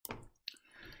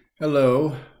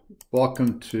Hello,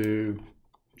 welcome to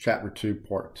Chapter 2,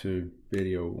 Part 2,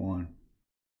 Video 1.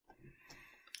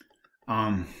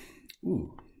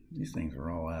 These things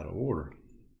are all out of order.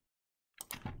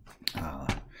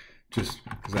 Just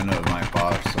because I know it might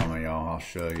bother some of y'all, I'll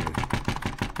show you.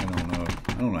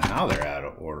 I don't know how they're out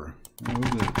of order.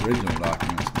 The original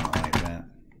document's not like that.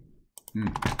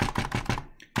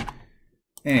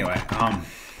 Anyway,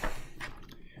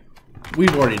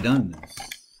 we've already done this.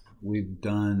 We've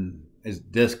done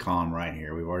this column right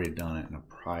here. We've already done it in a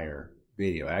prior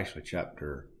video, actually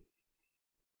chapter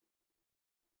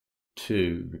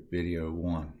 2, video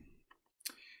 1.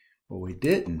 What we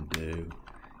didn't do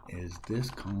is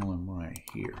this column right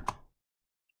here.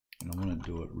 And I'm going to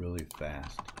do it really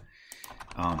fast.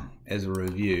 As a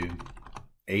review,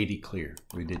 AD Clear.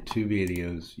 We did 2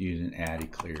 videos using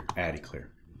AD Clear.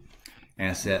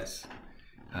 Assets,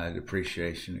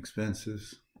 depreciation,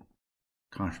 expenses,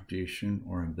 contribution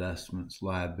or investments,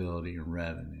 liability, and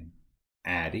revenue.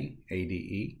 ADE,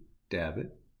 ADE,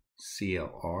 debit,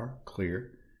 CLR,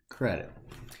 clear, credit.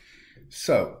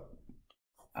 So,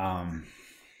 ADE,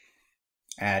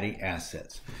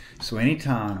 assets. So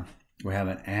anytime we have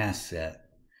an asset,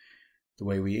 the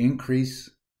way we increase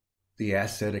the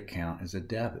asset account is a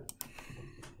debit.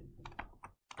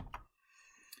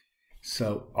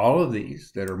 So all of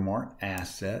these that are marked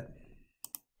asset,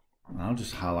 I'll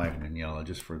just highlight them in yellow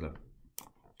just for the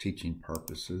teaching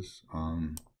purposes.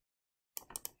 I'm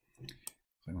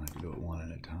going to have to do it one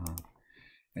at a time.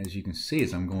 As you can see,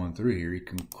 as I'm going through here, you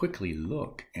can quickly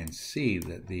look and see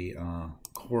that the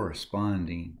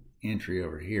corresponding entry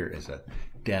over here is a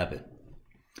debit.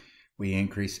 We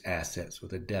increase assets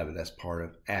with a debit. That's part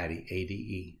of ADE,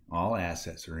 ADE. All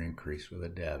assets are increased with a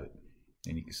debit.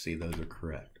 And you can see those are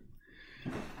correct.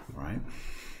 All right?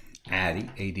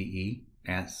 ADE, ADE.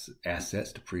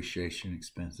 Assets, depreciation,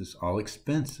 expenses. All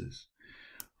expenses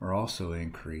are also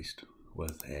increased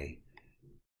with a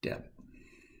debit.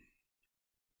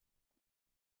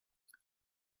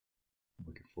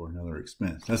 Looking for another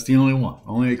expense. That's the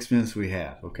only expense we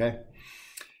have, okay?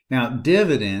 Now,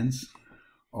 dividends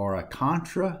are a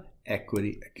contra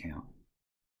equity account.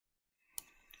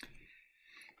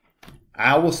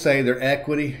 I will say they're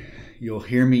equity. You'll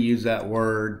hear me use that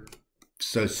word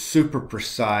so super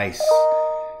precise.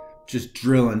 Just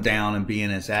drilling down and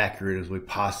being as accurate as we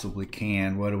possibly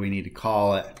can. What do we need to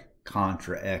call it?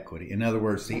 Contra equity. In other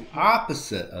words, the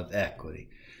opposite of equity.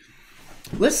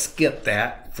 Let's skip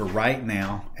that for right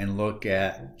now and look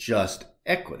at just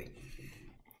equity.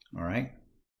 All right.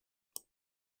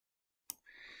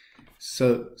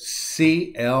 So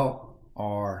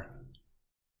CLR,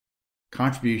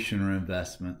 contribution or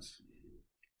investments,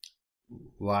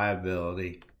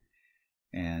 liability,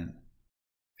 and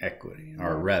equity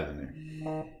or revenue.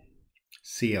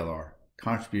 CLR,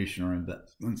 contribution or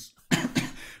investments,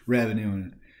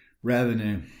 revenue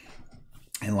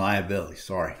and liability.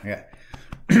 Sorry,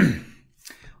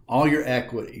 all your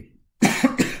equity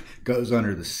goes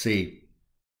under the C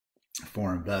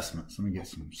for investments. Let me get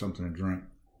something to drink.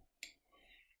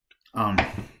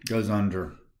 Goes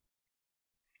under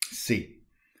C.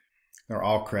 They're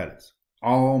all credits.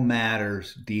 All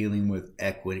matters dealing with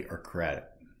equity or credit.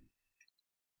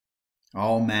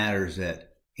 All matters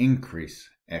that increase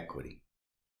equity.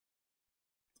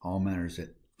 All matters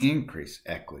that increase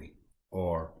equity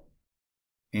or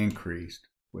increased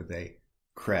with a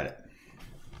credit.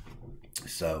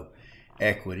 So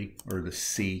equity, or the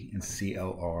C in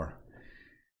CLR,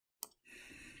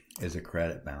 is a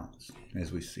credit balance,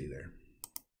 as we see there.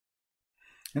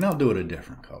 And I'll do it a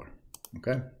different color,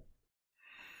 okay?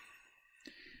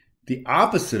 The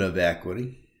opposite of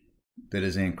equity that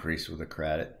is increased with a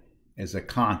credit is a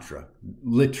contra.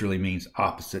 Literally means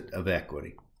opposite of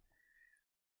equity.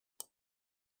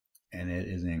 And it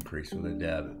is increased with a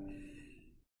debit.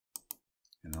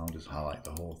 And I'll just highlight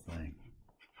the whole thing.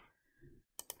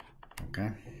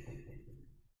 Okay?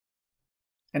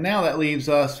 And now that leaves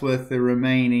us with the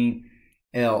remaining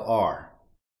LR,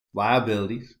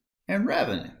 liabilities and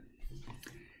revenue.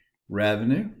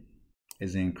 Revenue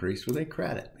is increased with a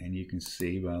credit, and you can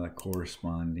see by the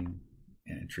corresponding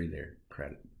entry there,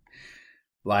 credit.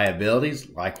 Liabilities,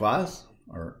 likewise,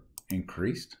 are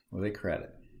increased with a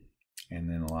credit. And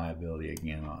then the liability,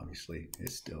 again, obviously, it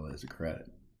still is a credit.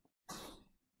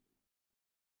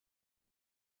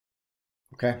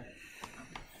 Okay?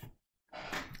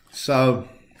 So,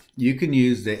 you can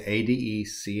use the ADE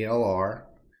CLR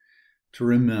to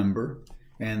remember,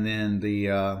 and then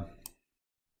the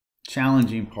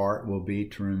challenging part will be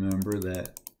to remember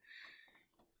that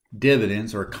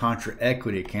dividends or contra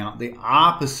equity account, the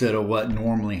opposite of what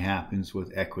normally happens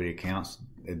with equity accounts.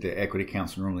 The equity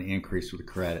accounts normally increase with a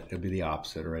credit. It'll be the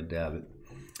opposite, or a debit.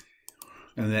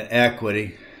 And then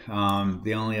equity,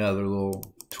 the only other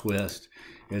little twist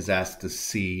is that's the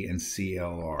C and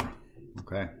CLR.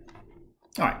 Okay.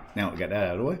 All right. Now we got that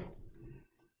out of the way.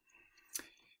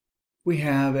 We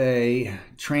have a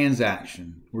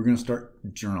transaction. We're going to start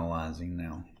journalizing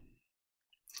now.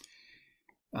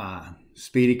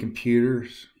 Speedy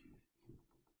computers.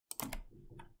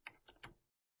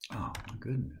 Oh, my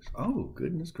goodness. Oh,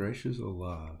 goodness gracious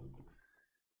alive.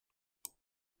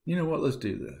 You know what? Let's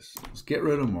do this. Let's get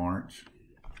rid of March.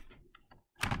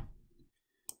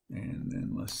 And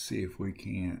then let's see if we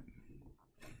can't.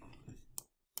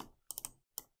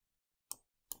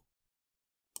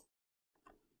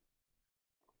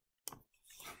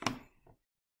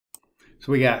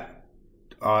 So we got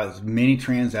as many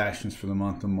transactions for the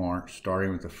month of March,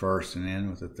 starting with the 1st and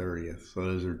ending with the 30th. So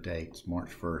those are dates,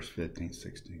 March 1st, 15th,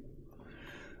 16th.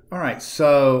 All right,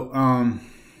 so I'm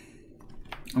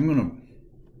going to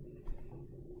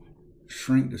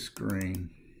shrink the screen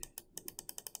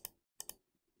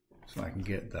so I can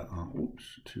get the,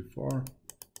 oops, too far.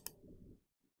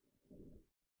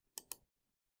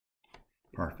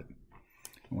 Perfect.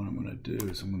 What I'm going to do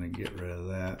is I'm going to get rid of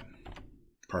that.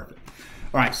 Perfect.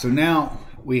 All right, so now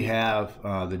we have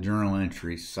the journal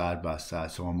entries side by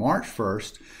side. So on March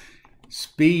 1st,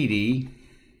 Speedy,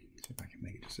 see if I can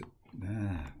make it just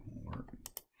won't work.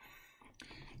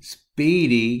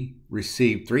 Speedy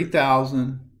received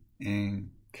 $3,000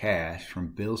 in cash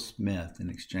from Bill Smith in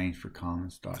exchange for common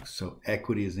stock. So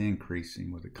equity is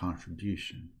increasing with a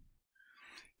contribution.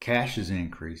 Cash is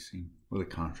increasing with a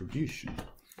contribution.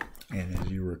 And as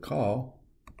you recall,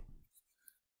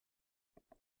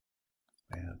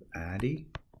 I have ID,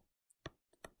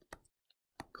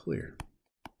 clear.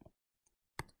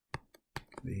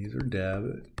 These are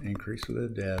debit, increase with a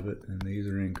debit, and these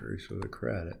are increase with a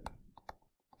credit.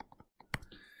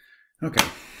 Okay,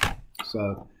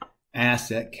 so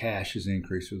asset, cash is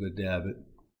increased with a debit.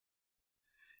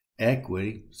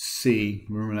 Equity, C,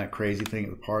 remember that crazy thing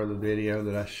at the part of the video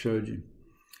that I showed you?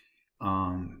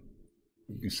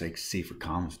 You can say C for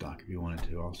common stock if you wanted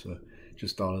to also.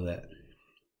 Just thought of that.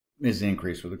 Is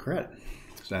increased with a credit.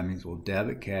 So that means we'll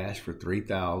debit cash for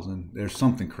 $3,000. There's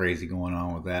something crazy going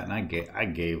on with that, and I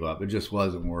gave up. It just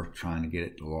wasn't worth trying to get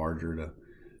it larger to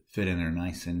fit in there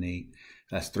nice and neat.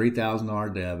 That's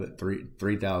 $3,000 debit,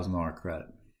 $3,000 credit.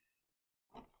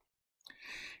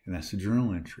 And that's the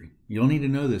journal entry. You'll need to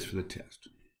know this for the test.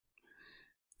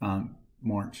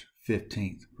 March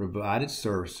 15th, provided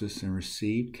services and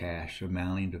received cash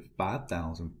amounting to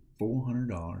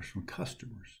 $5,400 from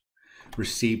customers.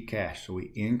 Received cash, so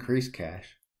we increase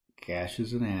cash. Cash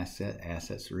is an asset.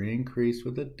 Assets are increased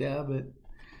with a debit.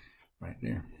 Right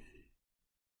there.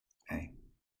 A.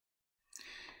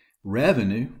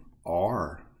 Revenue,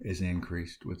 R, is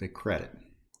increased with a credit.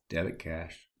 Debit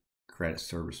cash, credit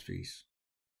service fees.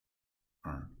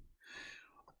 Earn.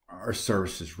 Our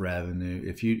services revenue.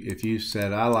 If you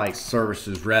said I like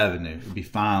services revenue, it'd be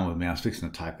fine with me. I was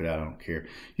fixing to type it out. I don't care.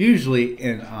 Usually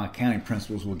in accounting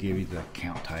principles, we'll give you the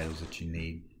account titles that you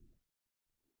need.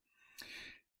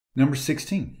 Number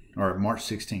 16, or March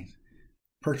 16th,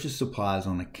 purchase supplies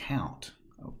on account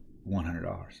of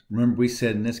 $100. Remember, we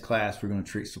said in this class we're going to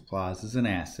treat supplies as an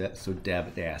asset, so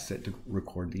debit the asset to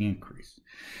record the increase.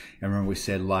 And remember, we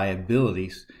said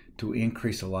liabilities, to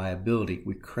increase a liability,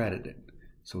 we credit it.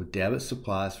 So debit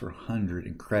supplies for 100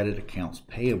 and credit accounts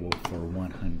payable for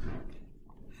 100.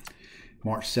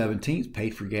 March 17th,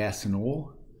 paid for gas and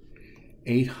oil,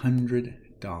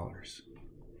 $800.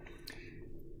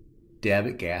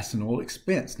 Debit gas and oil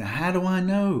expense. Now, how do I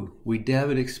know we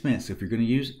debit expense? If you're going to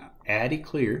use ADE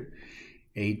Clear,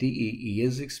 ADE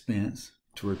is expense.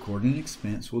 To record an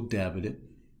expense, we'll debit it.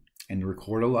 And to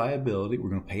record a liability, we're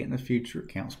going to pay it in the future.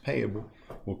 Accounts payable,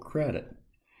 we'll credit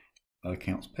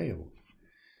accounts payable.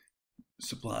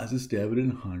 Supplies is debited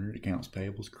 100, accounts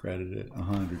payable is credited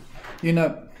 100. You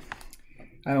know,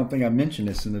 I don't think I mentioned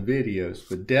this in the videos,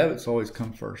 but debits always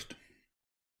come first,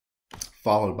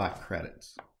 followed by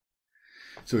credits.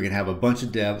 So we can have a bunch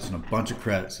of debits and a bunch of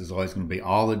credits. There's always going to be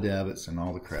all the debits and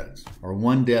all the credits, or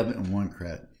one debit and one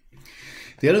credit.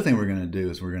 The other thing we're going to do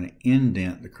is we're going to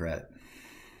indent the credit.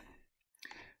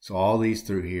 So all these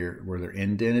through here, where they're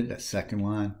indented, that second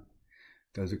line,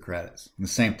 those are credits. And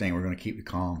the same thing, we're going to keep the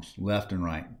columns left and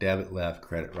right, debit left,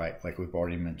 credit right, like we've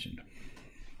already mentioned.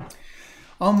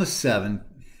 On the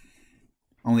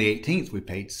 18th, we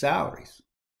paid salaries.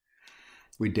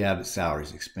 We debit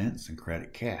salaries expense and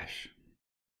credit cash.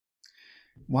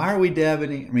 Why are we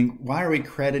why are we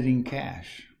crediting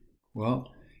cash?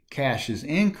 Well, cash is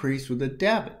increased with a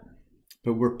debit.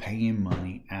 but we're paying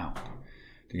money out.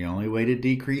 The only way to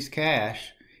decrease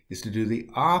cash is to do the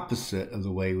opposite of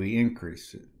the way we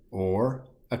increase it, or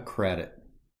a credit.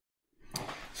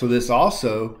 So this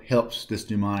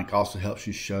mnemonic also helps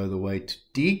you show the way to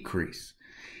decrease.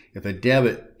 If a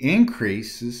debit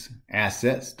increases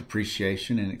assets,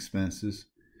 depreciation, and expenses,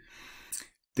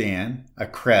 then a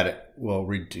credit will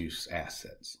reduce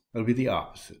assets. It'll be the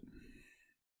opposite.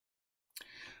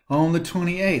 On the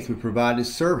 28th, we provided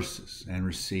services and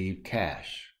received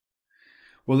cash.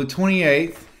 Well, the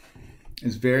 28th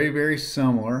is very, very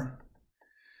similar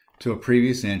to a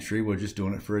previous entry. We're just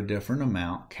doing it for a different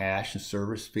amount. Cash and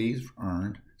service fees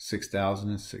earned, $6,000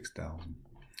 and $6,000.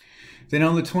 Then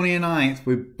on the 29th,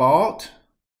 we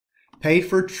paid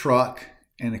for truck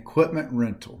and equipment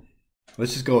rental.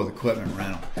 Let's just go with equipment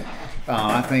rental.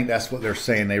 I think that's what they're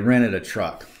saying. They rented a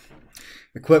truck.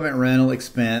 Equipment rental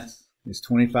expense is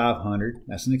 $2,500.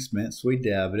 That's an expense. So we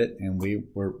debit it, and we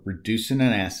were reducing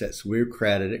an asset. So we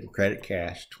credit it. Credit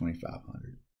cash,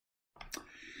 $2,500.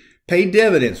 Pay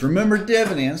dividends. Remember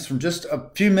dividends from just a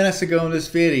few minutes ago in this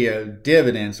video.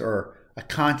 Dividends are a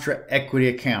contra equity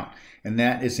account, and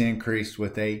that is increased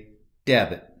with a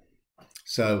debit.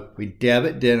 So we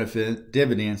debit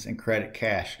dividends and credit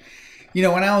cash. You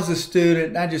know, when I was a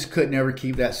student, I just couldn't ever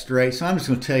keep that straight. So I'm just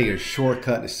going to tell you a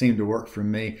shortcut that seemed to work for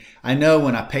me. I know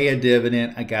when I pay a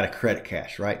dividend, I got a credit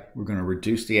cash, right? We're going to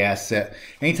reduce the asset.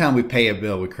 Anytime we pay a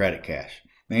bill, we credit cash.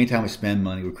 Anytime we spend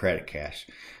money, we credit cash.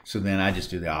 So then I just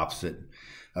do the opposite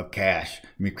of cash. I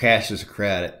mean, cash is a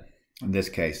credit in this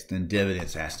case, then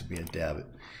dividends has to be a debit.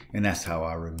 And that's how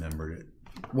I remembered it.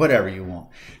 Whatever you want.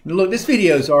 Now look, this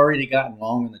video's already gotten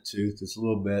long in the tooth. It's a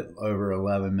little bit over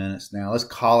 11 minutes now. Let's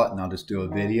call it, and I'll just do a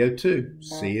video 2.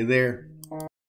 See you there.